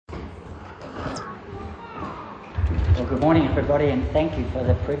Well, good morning, everybody, and thank you for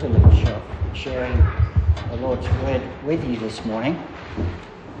the privilege of sharing the Lord's Word with you this morning.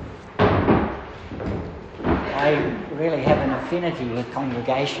 I really have an affinity with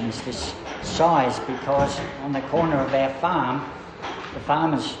congregations this size because on the corner of our farm, the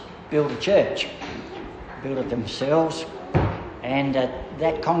farmers built a church, built it themselves, and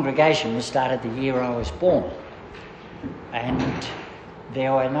that congregation was started the year I was born. And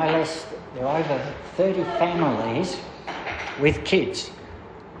there were over 30 families with kids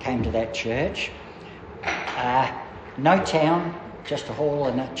came to that church. No town, just a hall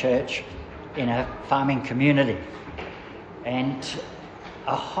and a church in a farming community. And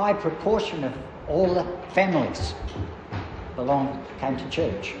a high proportion of all the families came to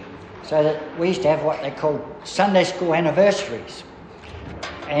church. So that we used to have what they called Sunday school anniversaries.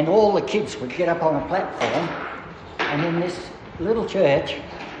 And all the kids would get up on a platform, and in this little church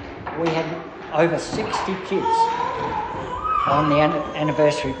we had over 60 kids on the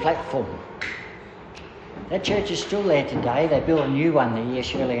anniversary platform. That church is still there today. They built a new one the year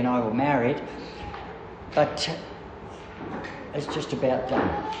Shirley and I were married, but it's just about done.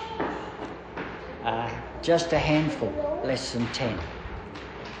 Just a handful, less than 10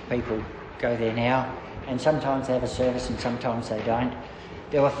 people go there now, and sometimes they have a service and sometimes they don't.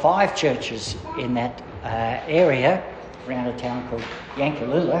 There were 5 churches in that area around a town called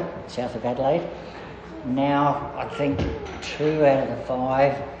Yankalilla, south of Adelaide. Now I think 2 out of the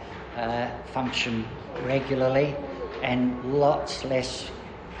 5 function regularly, and lots less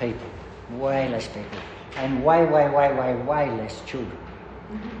people, way less people, and way less children.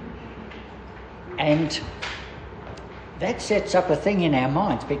 And that sets up a thing in our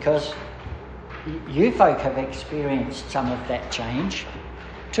minds, because you folk have experienced some of that change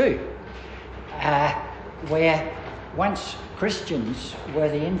too, where once Christians were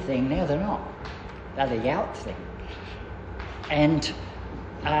the in thing, now they're not. They're the out thing. And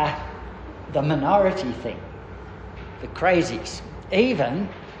the minority thing, the crazies, even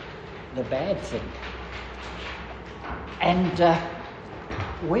the bad thing. And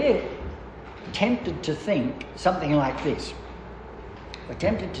we're tempted to think something like this. We're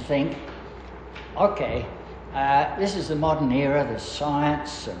tempted to think, okay, this is the modern era, there's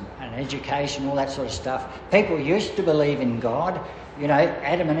science and education, all that sort of stuff. People used to believe in God. You know,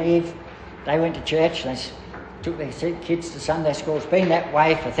 Adam and Eve, they went to church, they took their kids to Sunday school. It's been that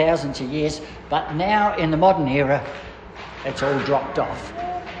way for thousands of years. But now, in the modern era, it's all dropped off.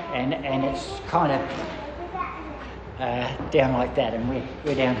 And it's kind of down like that, and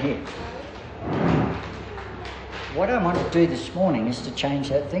we're down here. What I want to do this morning is to change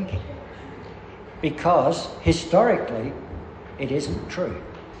that thinking. Because, historically, it isn't true.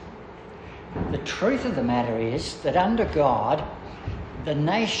 The truth of the matter is that under God, the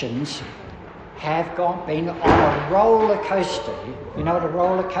nations have been on a roller coaster. You know what a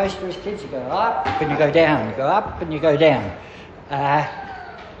roller coaster is, kids? You go up and you go down, you go up and you go down,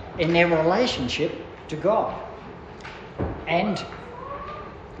 in their relationship to God. And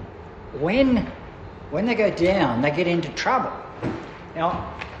when they go down, they get into trouble. Now,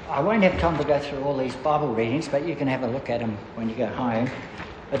 I won't have time to go through all these Bible readings, but you can have a look at them when you go home.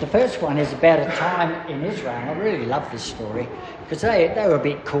 But the first one is about a time in Israel, and I really love this story, because they were a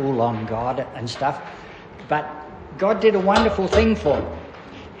bit cool on God and stuff, but God did a wonderful thing for them.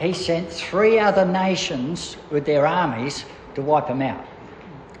 He sent 3 other nations with their armies to wipe them out.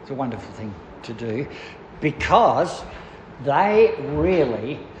 It's a wonderful thing to do, because they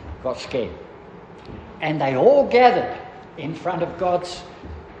really got scared. And they all gathered in front of God's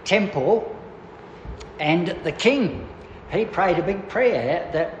temple, and the king, he prayed a big prayer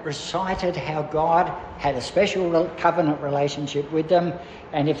that recited how God had a special covenant relationship with them,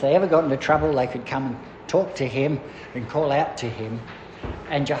 and if they ever got into trouble, they could come and talk to him and call out to him.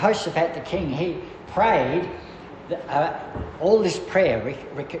 And Jehoshaphat the king, he prayed all this prayer,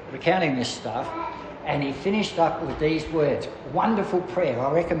 recounting this stuff, and he finished up with these words. Wonderful prayer.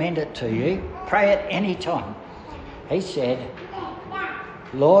 I recommend it to you. Pray it any time. He said,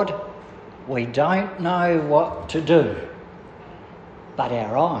 Lord, we don't know what to do, but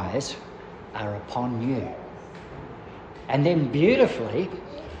our eyes are upon you. And then beautifully,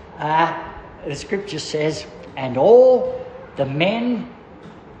 the scripture says, and all the men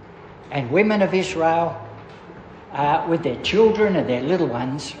and women of Israel, with their children and their little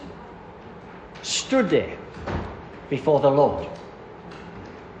ones, stood there before the Lord.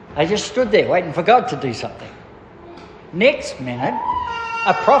 They just stood there waiting for God to do something. Next minute,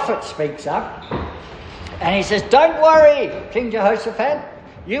 a prophet speaks up and he says, don't worry, King Jehoshaphat,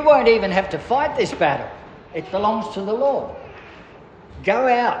 you won't even have to fight this battle. It belongs to the Lord. go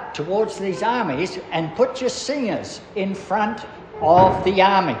out towards these armies and put your singers in front of the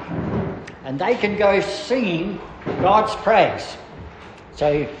army. And they can go singing God's praise.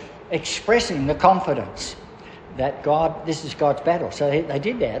 So expressing the confidence that this is God's battle. So they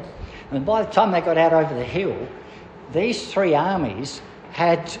did that. And by the time they got out over the hill, these three armies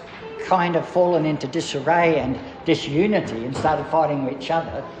had kind of fallen into disarray and disunity and started fighting with each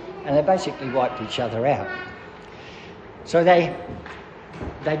other. And they basically wiped each other out. So they'd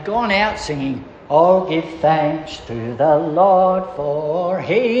gone out singing, "Oh, give thanks to the Lord, for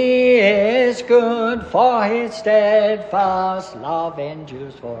he is good, for his steadfast love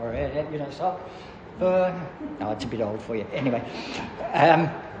endures forever." You know, so... no, it's a bit old for you. Anyway.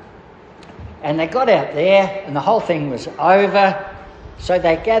 And they got out there, and the whole thing was over. So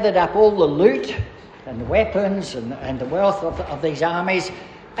they gathered up all the loot and the weapons and the wealth of these armies.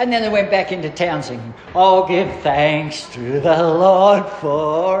 And then they went back into town singing, "Oh, give thanks to the Lord,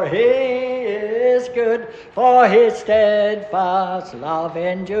 for he is good, for his steadfast love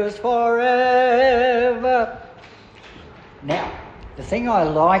endures forever." Now, the thing I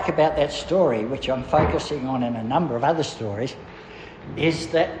like about that story, which I'm focusing on in a number of other stories, is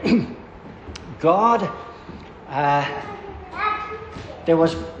that God, there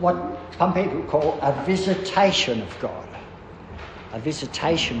was what some people call a visitation of God. A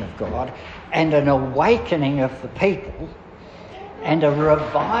visitation of God and an awakening of the people and a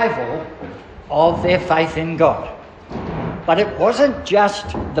revival of their faith in God. But it wasn't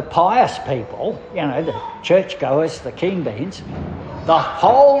just the pious people, you know, the churchgoers, the keen beans. The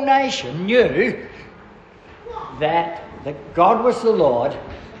whole nation knew that God was the Lord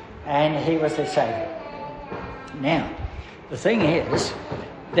and he was their Saviour. Now, the thing is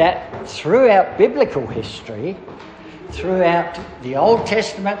that throughout biblical history, throughout the Old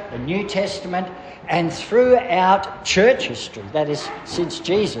Testament, the New Testament, and throughout church history, that is, since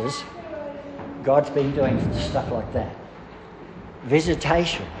Jesus, God's been doing stuff like that.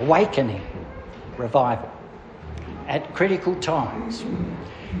 Visitation, awakening, revival at critical times.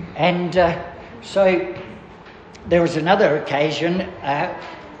 And so there was another occasion,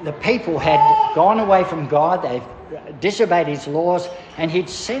 the people had gone away from God, they've disobeyed his laws, and he'd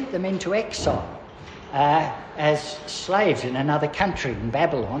sent them into exile as slaves in another country, in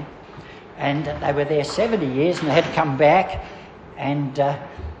Babylon. And they were there 70 years and they had to come back, and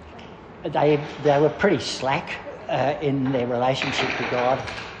they were pretty slack in their relationship to God.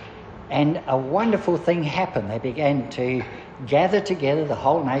 And a wonderful thing happened. They began to gather together, the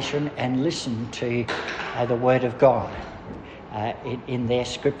whole nation, and listen to the Word of God in their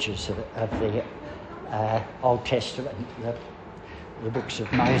scriptures of the Old Testament, the books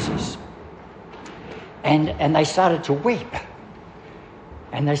of Moses. And they started to weep.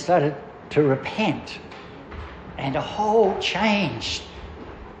 And they started to repent. And a whole change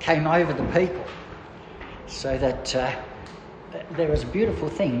came over the people. So that there was a beautiful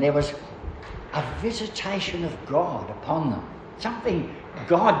thing. There was a visitation of God upon them. Something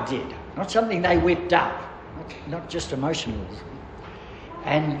God did, not something they whipped up, not just emotionalism.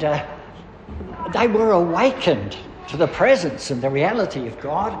 And they were awakened to the presence and the reality of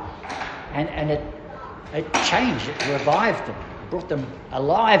God, and it changed, it revived them, brought them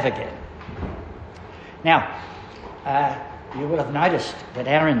alive again. Now, you will have noticed that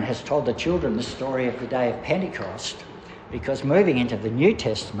Aaron has told the children the story of the day of Pentecost, because moving into the New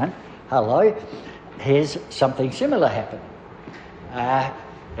Testament, here's something similar happened.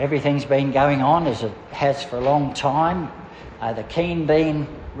 Everything's been going on as it has for a long time. The keen being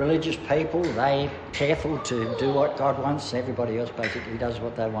religious people, they're careful to do what God wants. Everybody else basically does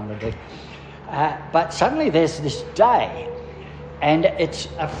what they want to do. But suddenly there's this day, and it's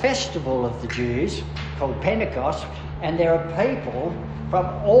a festival of the Jews called Pentecost, and there are people from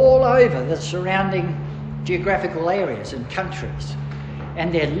all over the surrounding geographical areas and countries.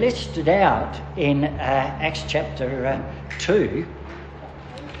 And they're listed out in Acts chapter 2.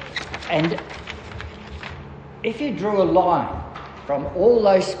 And if you drew a line from all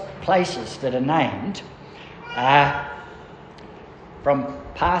those places that are named, from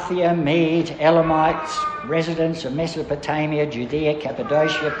Parthia, Mede, Elamites, residents of Mesopotamia, Judea,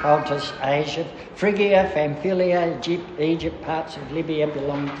 Cappadocia, Pontus, Asia, Phrygia, Pamphylia, Egypt, parts of Libya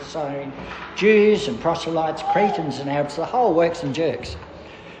belonging to Cyrene, Jews and proselytes, Cretans and Arabs, the whole works and jerks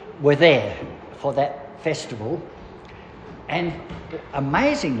were there for that festival. And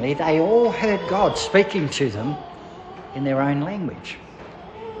amazingly, they all heard God speaking to them in their own language.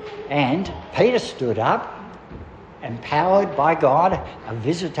 And Peter stood up, empowered by God, a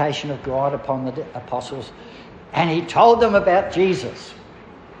visitation of God upon the apostles, and he told them about Jesus.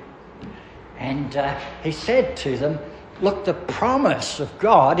 And he said to them, look, the promise of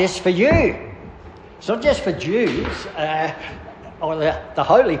God is for you. It's not just for Jews or the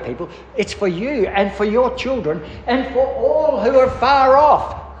holy people. It's for you and for your children and for all who are far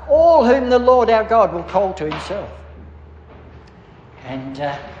off, all whom the Lord our God will call to himself. And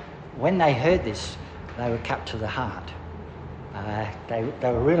when they heard this, they were cut to the heart. They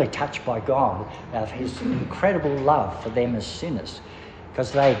were really touched by God of his incredible love for them as sinners,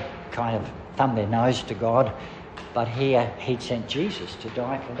 because they kind of thumbed their nose to God, but here he'd sent Jesus to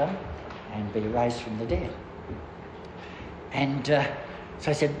die for them and be raised from the dead. And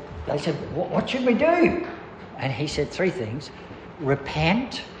so they said, what should we do? And he said three things.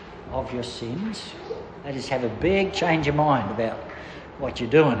 Repent of your sins. That is, have a big change of mind about what you're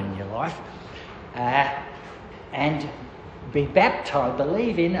doing in your life. And be baptized,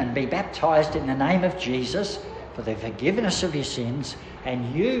 believe in and be baptized in the name of Jesus for the forgiveness of your sins,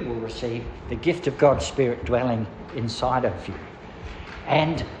 and you will receive the gift of God's Spirit dwelling inside of you.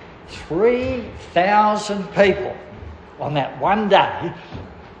 And 3,000 people on that one day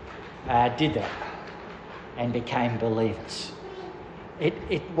did that and became believers.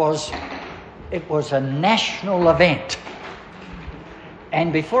 It was a national event.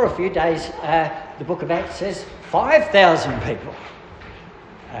 And before a few days, the book of Acts says 5,000 people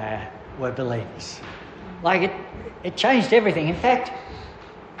were believers. Like it changed everything. In fact,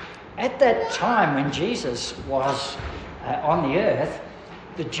 at that time when Jesus was on the earth,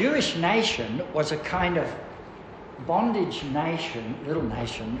 the Jewish nation was a kind of bondage nation, little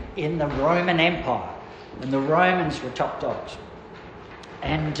nation, in the Roman Empire. And the Romans were top dogs.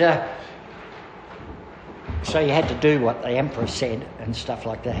 And so you had to do what the emperor said and stuff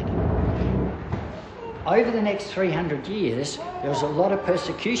like that. Over the next 300 years, there was a lot of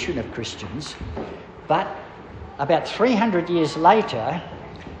persecution of Christians, but about 300 years later,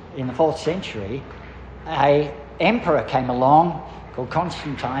 in the 4th century, an emperor came along called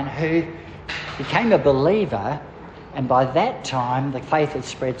Constantine who became a believer, and by that time the faith had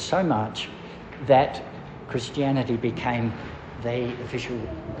spread so much that Christianity became the official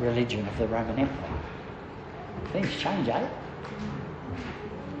religion of the Roman Empire. Things change, eh?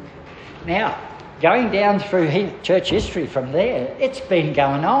 Now, going down through church history from there, it's been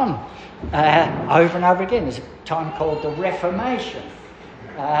going on over and over again. There's a time called the Reformation,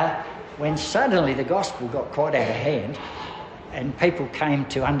 when suddenly the gospel got quite out of hand and people came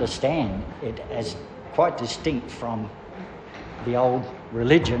to understand it as quite distinct from the old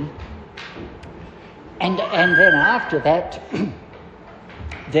religion. And then after that,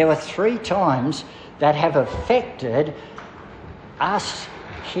 there were 3 times that have affected us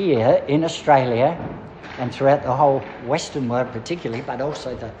here in Australia and throughout the whole Western world particularly, but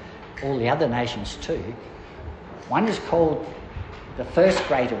also all the other nations too. One is called the First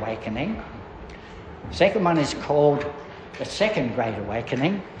Great Awakening. The second one is called the Second Great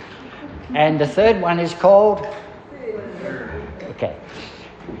Awakening. And the third one is called... Okay,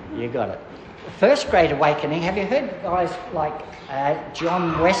 you got it. The First Great Awakening, have you heard guys like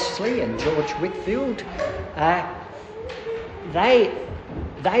John Wesley and George Whitefield?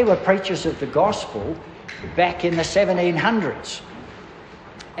 They were preachers of the gospel back in the 1700s.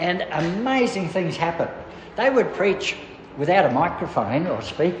 And amazing things happened. They would preach without a microphone or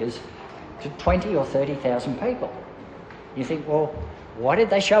speakers to 20 or 30,000 people. You think, well, why did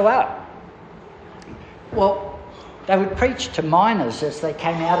they show up? Well, they would preach to miners as they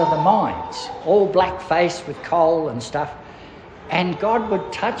came out of the mines, all black-faced with coal and stuff. And God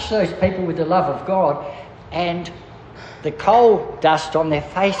would touch those people with the love of God, and the coal dust on their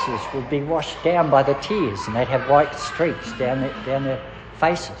faces would be washed down by the tears, and they'd have white streaks down their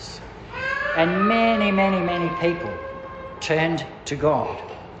faces. And many, many, many people turned to God.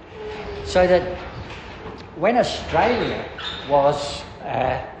 So that when Australia was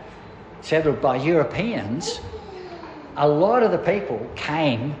settled by Europeans, a lot of the people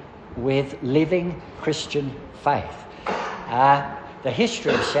came with living Christian faith. The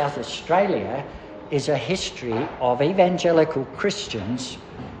history of South Australia is a history of evangelical Christians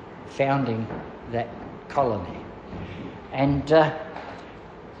founding that colony. And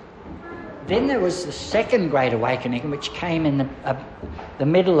then there was the Second Great Awakening, which came in the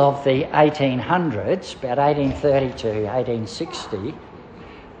middle of the 1800s, about 1830 to 1860,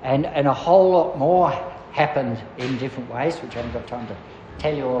 and a whole lot more happened in different ways, which I haven't got time to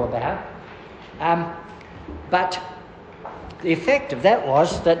tell you all about. But the effect of that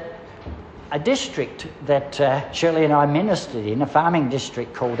was that a district that Shirley and I ministered in, a farming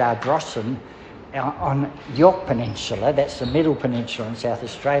district called Ardrossan on York Peninsula, that's the middle peninsula in South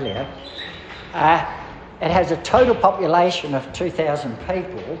Australia, it has a total population of 2,000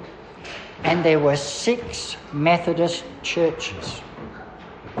 people, And there were 6 Methodist churches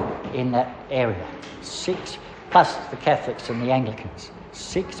in that area. 6, plus the Catholics and the Anglicans.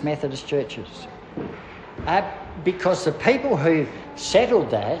 6 Methodist churches. Because the people who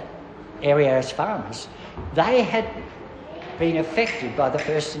settled that area as farmers, they had been affected by the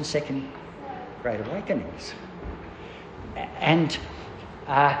First and Second Great Awakenings. And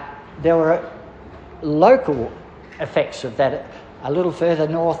there were local effects of that a little further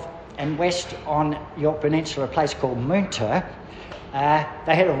north and west on York Peninsula, a place called Moonta.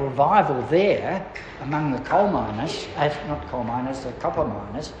 They had a revival there among the coal miners, not coal miners, the copper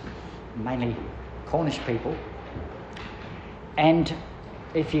miners, mainly Cornish people. And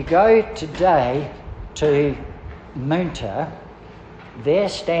if you go today to Moonta, they're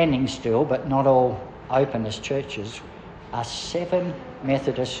standing still, but not all open as churches, are 7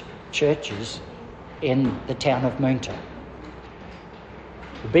 Methodist churches in the town of Moonta.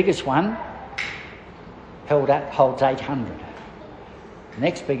 The biggest one holds 800. The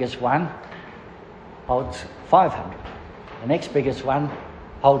next biggest one holds 500. The next biggest one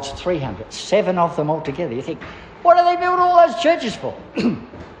holds 300. 7 of them altogether. You think, what do they build all those churches for?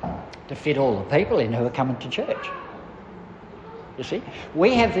 To fit all the people in who are coming to church. You see?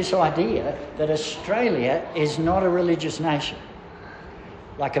 We have this idea that Australia is not a religious nation,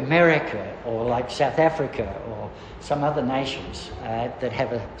 like America or like South Africa or some other nations that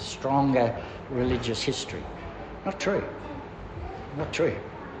have a stronger religious history. Not true. Not true.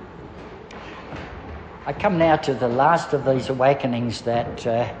 I come now to the last of these awakenings that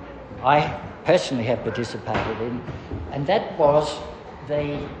I personally have participated in, and that was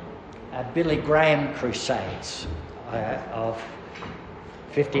the Billy Graham crusades of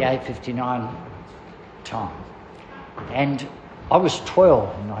 58, 59 time. And I was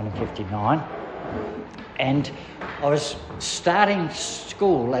 12 in 1959, and I was starting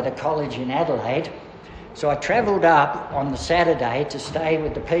school at a college in Adelaide, so I travelled up on the Saturday to stay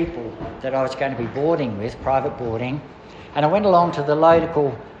with the people that I was going to be boarding with, private boarding, and I went along to the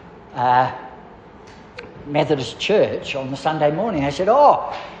local Methodist church on the Sunday morning. I said,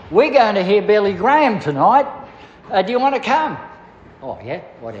 "Oh, we're going to hear Billy Graham tonight. Do you want to come?" "Oh, yeah,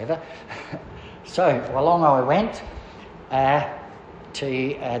 whatever." So along I went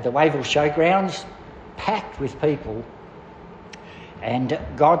to the Wavell Showgrounds, packed with people, and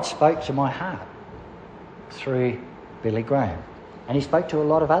God spoke to my heart through Billy Graham. And he spoke to a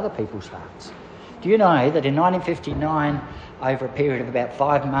lot of other people's hearts. Do you know that in 1959, over a period of about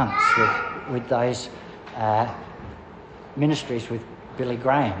 5 months with those ministries with Billy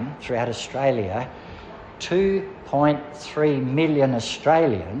Graham throughout Australia, 2.3 million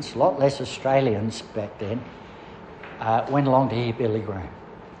Australians, a lot less Australians back then, went along to hear Billy Graham.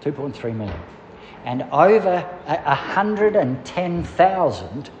 2.3 million. And over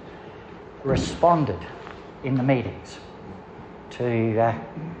 110,000 responded in the meetings to...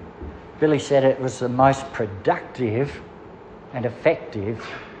 Billy said it was the most productive and effective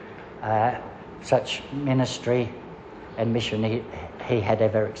such ministry and mission he had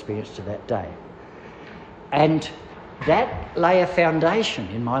ever experienced to that day. And that lay a foundation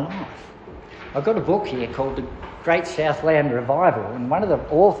in my life. I've got a book here called The Great Southland Revival, and one of the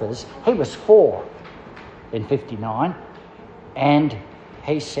authors, he was 4 in 59, and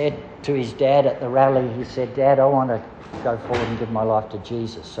he said to his dad at the rally, he said, "Dad, I want to go forward and give my life to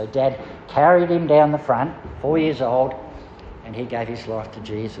Jesus." So Dad carried him down the front, 4 years old, and he gave his life to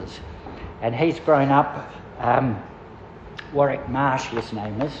Jesus. And he's grown up, Warwick Marsh, his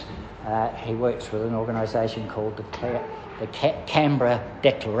name is. He works with an organisation called the Canberra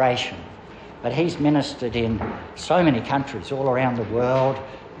Declaration. But he's ministered in so many countries all around the world,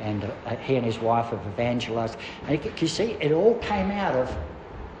 and he and his wife have evangelised. And you see, it all came out of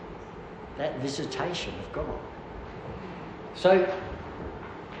that visitation of God. So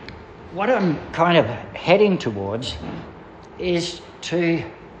what I'm kind of heading towards is to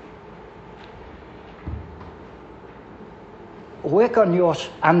work on your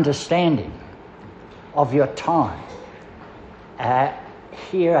understanding of your time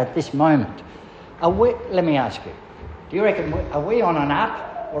here at this moment. Let me ask you, do you reckon, are we on an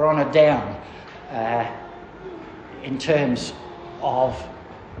up or on a down in terms of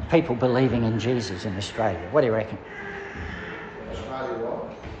people believing in Jesus in Australia? What do you reckon?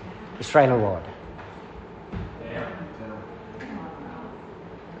 Australia-wide? Australia-wide.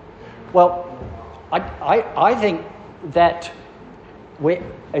 Well, I think that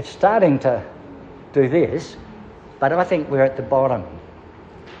it's starting to do this, but I think we're at the bottom,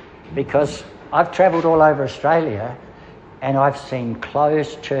 because I've travelled all over Australia and I've seen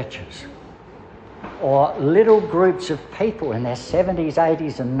closed churches or little groups of people in their 70s,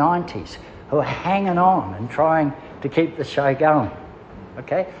 80s and 90s who are hanging on and trying to keep the show going.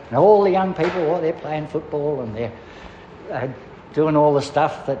 Okay? And all the young people, they're playing football and they're doing all the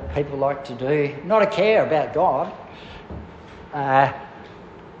stuff that people like to do, not a care about God.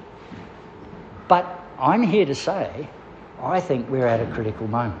 But I'm here to say, I think we're at a critical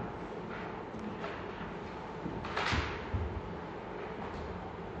moment.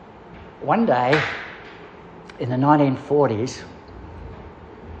 One day, in the 1940s,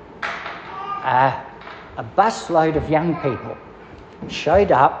 a busload of young people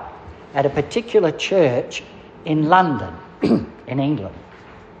showed up at a particular church in London, in England.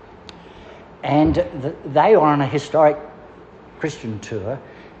 And they were on a historic Christian tour,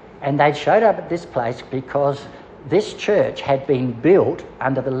 and they showed up at this place because this church had been built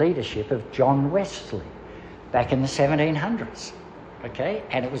under the leadership of John Wesley back in the 1700s. Okay?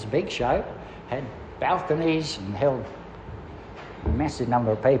 And it was a big show, had balconies and held a massive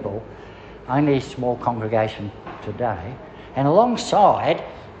number of people, only a small congregation today. And alongside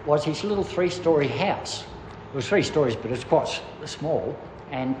was his little 3-storey house. It was 3 stories, but it was quite small.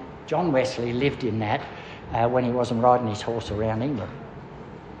 And John Wesley lived in that when he wasn't riding his horse around England.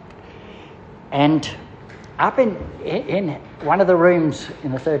 And up in one of the rooms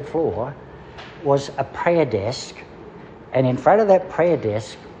in the 3rd floor was a prayer desk, and in front of that prayer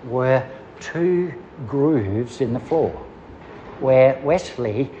desk were 2 grooves in the floor where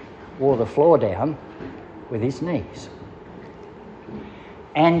Wesley wore the floor down with his knees.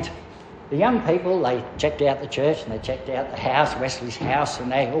 And the young people, they checked out the church and they checked out the house, Wesley's house,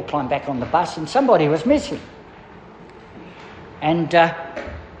 and they all climbed back on the bus, and somebody was missing. And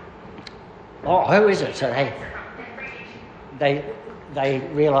who is it? So they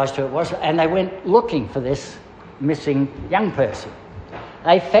realised who it was, and they went looking for this missing young person.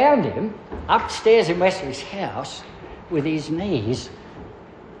 They found him upstairs in Wesley's house with his knees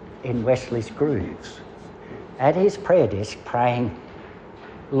in Wesley's grooves at his prayer desk, praying,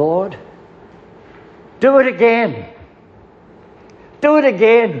 "Lord, do it again. Do it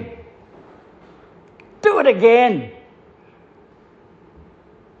again. Do it again."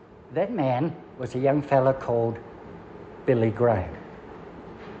 That man was a young fella called Billy Graham.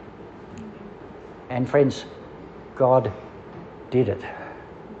 And friends, God did it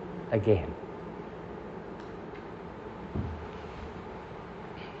again.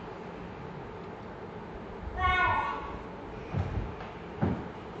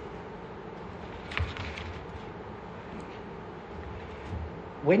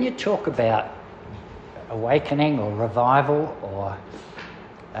 When you talk about awakening or revival or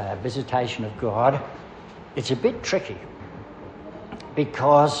visitation of God, it's a bit tricky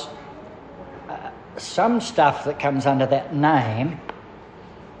because some stuff that comes under that name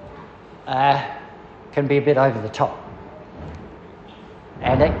can be a bit over the top,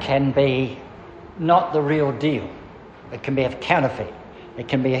 and it can be not the real deal. It can be a counterfeit. It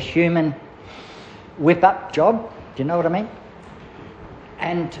can be a human whip-up job. Do you know what I mean?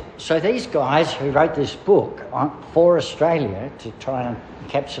 And so these guys who wrote this book for Australia to try and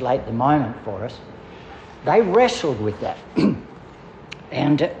encapsulate the moment for us, they wrestled with that.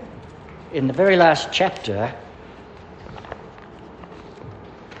 And in the very last chapter,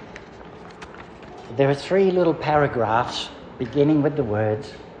 there are 3 little paragraphs beginning with the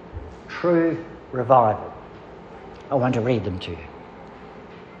words, "True revival." I want to read them to you.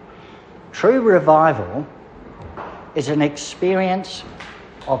 True revival is an experience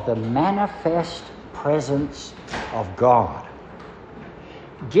of the manifest presence of God,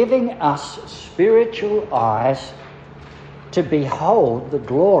 giving us spiritual eyes to behold the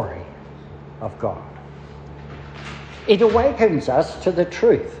glory of God. It awakens us to the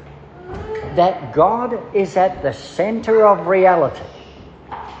truth that God is at the centre of reality,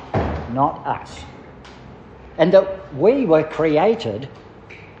 not us, and that we were created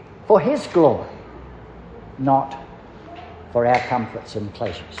for His glory, not for our comforts and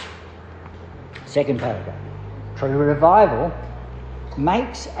pleasures. Second paragraph. True revival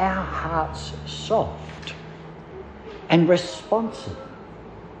makes our hearts soft and responsive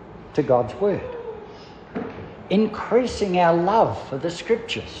to God's word, increasing our love for the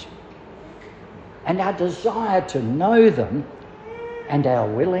Scriptures and our desire to know them and our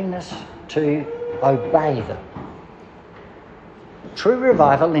willingness to obey them. True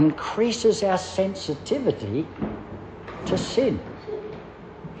revival increases our sensitivity to sin,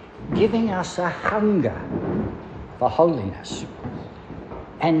 giving us a hunger for holiness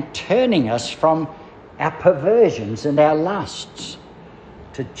and turning us from our perversions and our lusts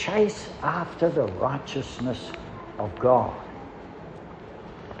to chase after the righteousness of God.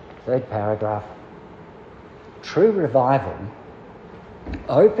 Third paragraph. True revival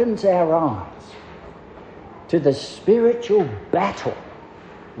opens our eyes to the spiritual battle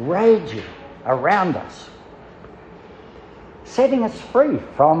raging around us, setting us free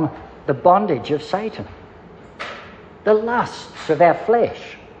from the bondage of Satan, the lusts of our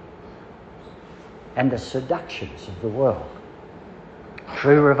flesh, and the seductions of the world.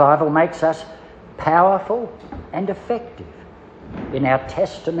 True revival makes us powerful and effective in our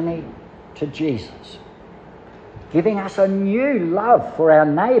testimony to Jesus, giving us a new love for our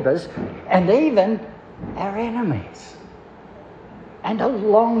neighbours and even our enemies, and a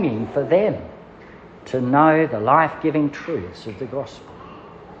longing for them to know the life-giving truths of the gospel.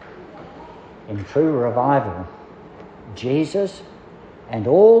 In true revival, Jesus and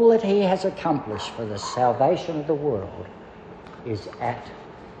all that he has accomplished for the salvation of the world is at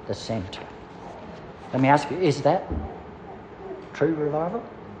the centre. Let me ask you, is that true revival?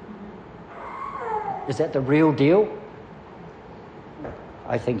 Is that the real deal?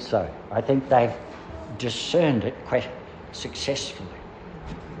 I think so. I think they've discerned it quite successfully.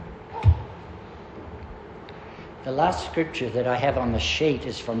 The last scripture that I have on the sheet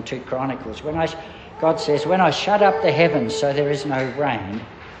is from 2 Chronicles. God says, when I shut up the heavens so there is no rain,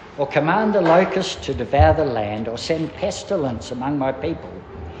 or command the locust to devour the land, or send pestilence among my people,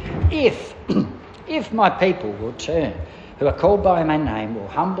 if my people will turn, who are called by my name, will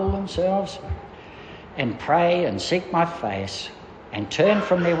humble themselves and pray and seek my face and turn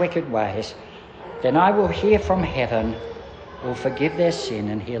from their wicked ways, then I will hear from heaven, will forgive their sin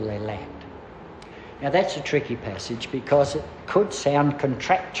and heal their land. Now that's a tricky passage because it could sound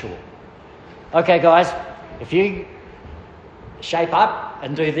contractual. Okay, guys, if you shape up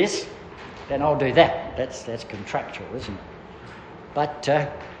and do this, then I'll do that. That's contractual, isn't it? But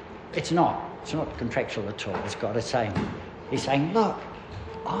it's not. It's not contractual at all, as God is saying. He's saying, look,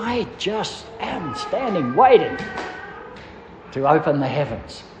 I just am standing waiting to open the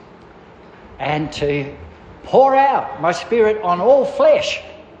heavens and to pour out my spirit on all flesh,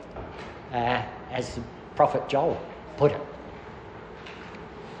 as the prophet Joel put it.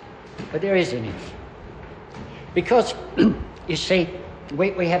 But there is an if. Because, you see,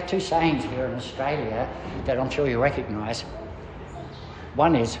 we have two sayings here in Australia that I'm sure you recognise.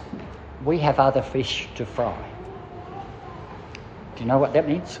 One is, we have other fish to fry. Do you know what that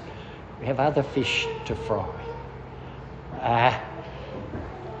means? We have other fish to fry.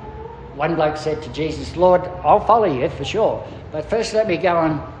 One bloke said to Jesus, Lord, I'll follow you for sure, but first let me go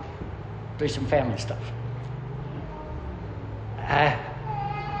and do some family stuff. I'm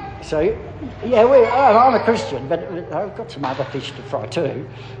a Christian, but I've got some other fish to fry too.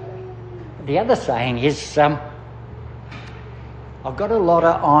 The other saying is, I've got a lot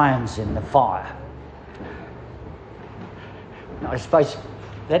of irons in the fire. I suppose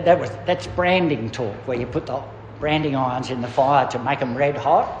that's branding talk, where you put the branding irons in the fire to make them red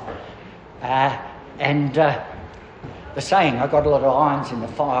hot. The saying, I've got a lot of irons in the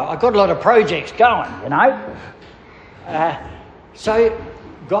fire, I've got a lot of projects going, you know. So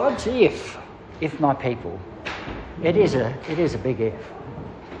God's if my people, it is a big if.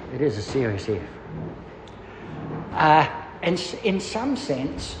 It is a serious if. And in some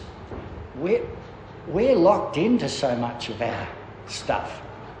sense, we're locked into so much of our stuff,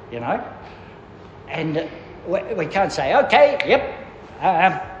 you know. And we can't say, okay, yep,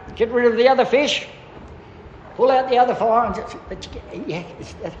 get rid of the other fish, pull out the other fire. But you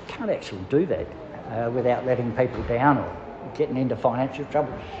can't actually do that without letting people down or getting into financial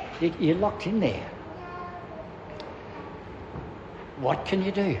trouble. You're locked in there. What can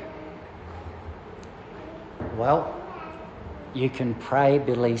you do? Well, you can pray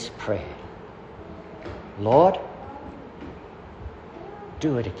Billy's prayer. Lord,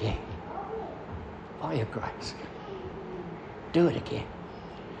 do it again. By your grace. Do it again.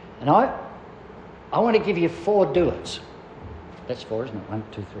 And I want to give you 4 doers. That's 4, isn't it? 1,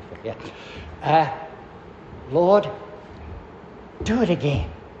 2, 3, 4. Yeah. Lord, do it again.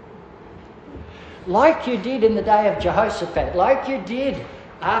 Like you did in the day of Jehoshaphat, like you did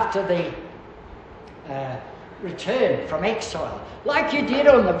after the return from exile, like you did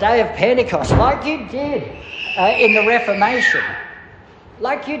on the day of Pentecost, like you did in the Reformation,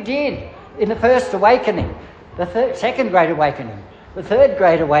 like you did in the First Awakening, the Second Great Awakening, the Third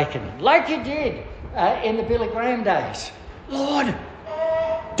Great Awakening, like you did in the Billy Graham days. Lord,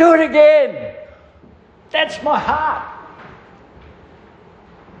 do it again. That's my heart.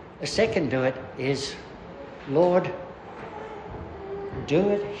 The second do it is, Lord, do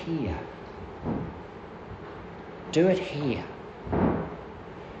it here. Do it here.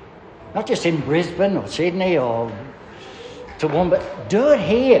 Not just in Brisbane or Sydney or Toowoomba. Do it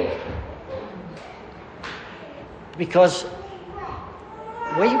here. Because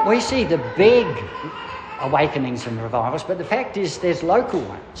we see the big awakenings and revivals, but the fact is there's local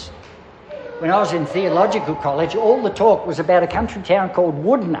ones. When I was in theological college, all the talk was about a country town called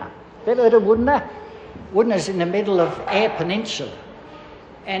Woodner. Have you ever heard of Woodner? Woodner's in the middle of Eyre Peninsula.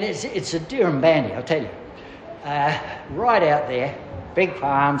 And it's a Durham bandy, I'll tell you. Right out there, big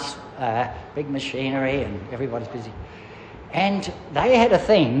farms, big machinery, and everybody's busy. And they had a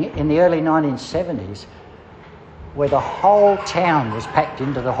thing in the early 1970s where the whole town was packed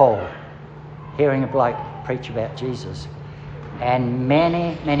into the hall, hearing a bloke preach about Jesus. And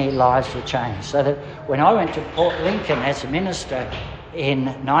many, many lives were changed. So that when I went to Port Lincoln as a minister in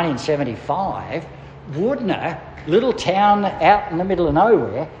 1975, Woodner, little town out in the middle of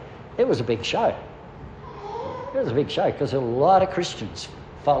nowhere, it was a big show. It was a big show because there were a lot of Christians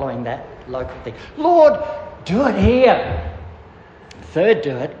following that local thing. Lord, do it here. Third,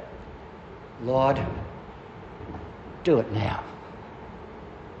 do it. Lord, do it now.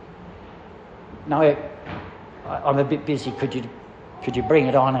 No, I'm a bit busy. Could you bring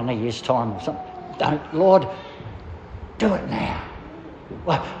it on in a year's time or something? Don't. Lord, do it now.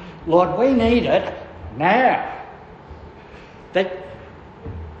 Well, Lord, we need it now.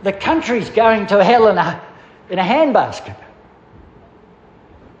 The country's going to hell in a handbasket.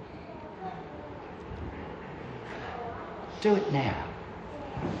 Do it now.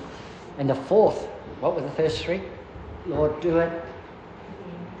 And the fourth, what were the first three? Lord, do it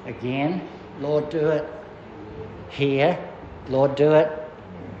again. Lord, do it here. Lord, do it.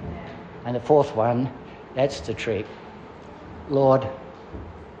 And the fourth one, that's the trick. Lord,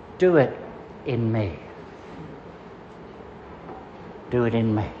 do it in me. Do it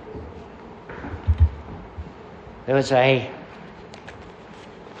in me. There was a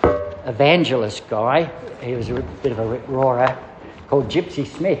evangelist guy, he was a bit of a roarer, called Gypsy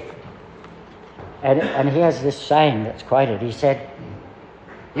Smith. And he has this saying that's quoted. He said,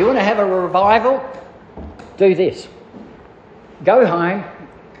 you want to have a revival? Do this. Go home,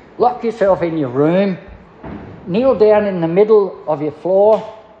 lock yourself in your room, kneel down in the middle of your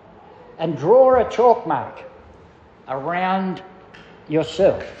floor and draw a chalk mark around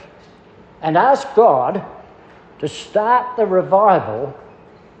yourself and ask God to start the revival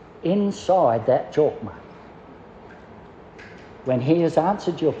inside that chalk mark. When he has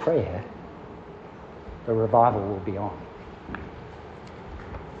answered your prayer, the revival will be on.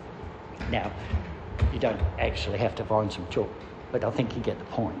 Now, you don't actually have to find some chalk, but I think you get the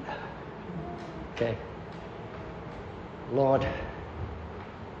point. Okay? Lord,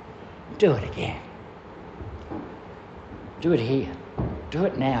 do it again. Do it here. Do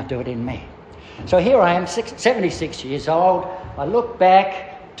it now. Do it in me. So here I am, 76 years old. I look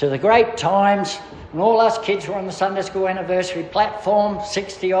back to the great times when all us kids were on the Sunday school anniversary platform,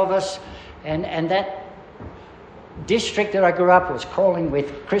 60 of us, and that district that I grew up was crawling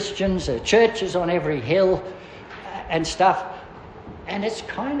with Christians, churches on every hill and stuff. And it's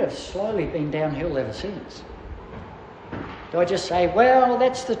kind of slowly been downhill ever since. Do I just say, well,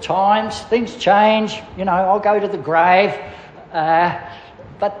 that's the times, things change, I'll go to the grave.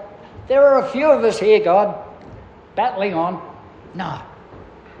 But there are a few of us here, God, battling on. No.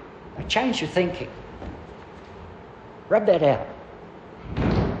 Change your thinking. Rub that out.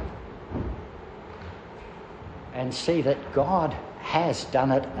 And see that God has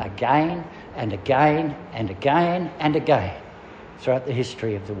done it again and again and again and again throughout the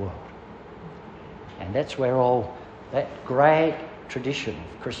history of the world. And that's where all that great tradition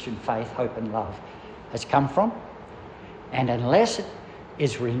of Christian faith, hope and love has come from. And unless it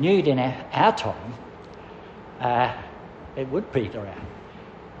is renewed in our time, it would peter out.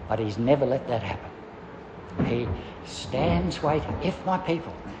 But he's never let that happen. He stands waiting. If my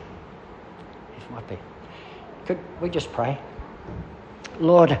people. Could we just pray?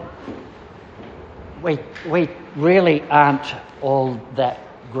 Lord, we really aren't all that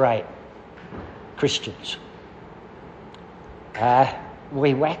great Christians.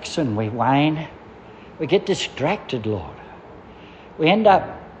 We wax and we wane. We get distracted, Lord. We end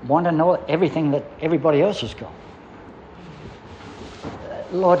up wanting to know everything that everybody else has got.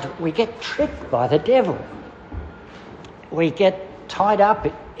 Lord, we get tricked by the devil. We get tied up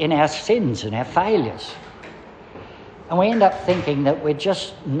in our sins and our failures. And we end up thinking that we're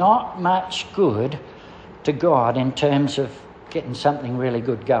just not much good to God in terms of getting something really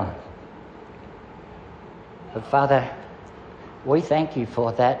good going. But Father, we thank you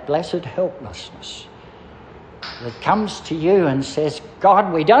for that blessed helplessness that comes to you and says,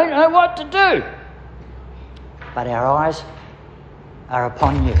 God, we don't know what to do. But our eyes are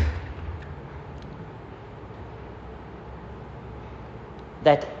upon you.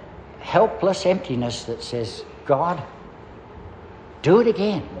 That helpless emptiness that says, God, Do it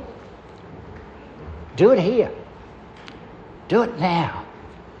again. Do it here. Do it now.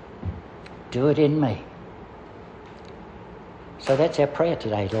 Do it in me. So that's our prayer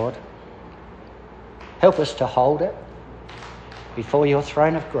today, Lord. Help us to hold it before your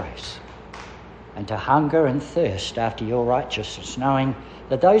throne of grace and to hunger and thirst after your righteousness, knowing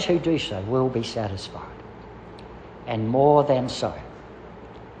that those who do so will be satisfied, and more than so.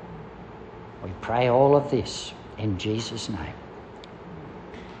 We pray all of this in Jesus' name.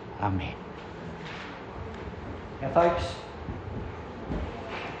 Amen. Now, folks,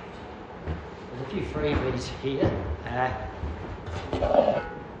 there's a few freebies here. I've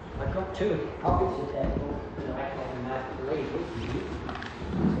got 2 copies of that book that I can leave with you.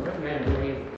 So I recommend reading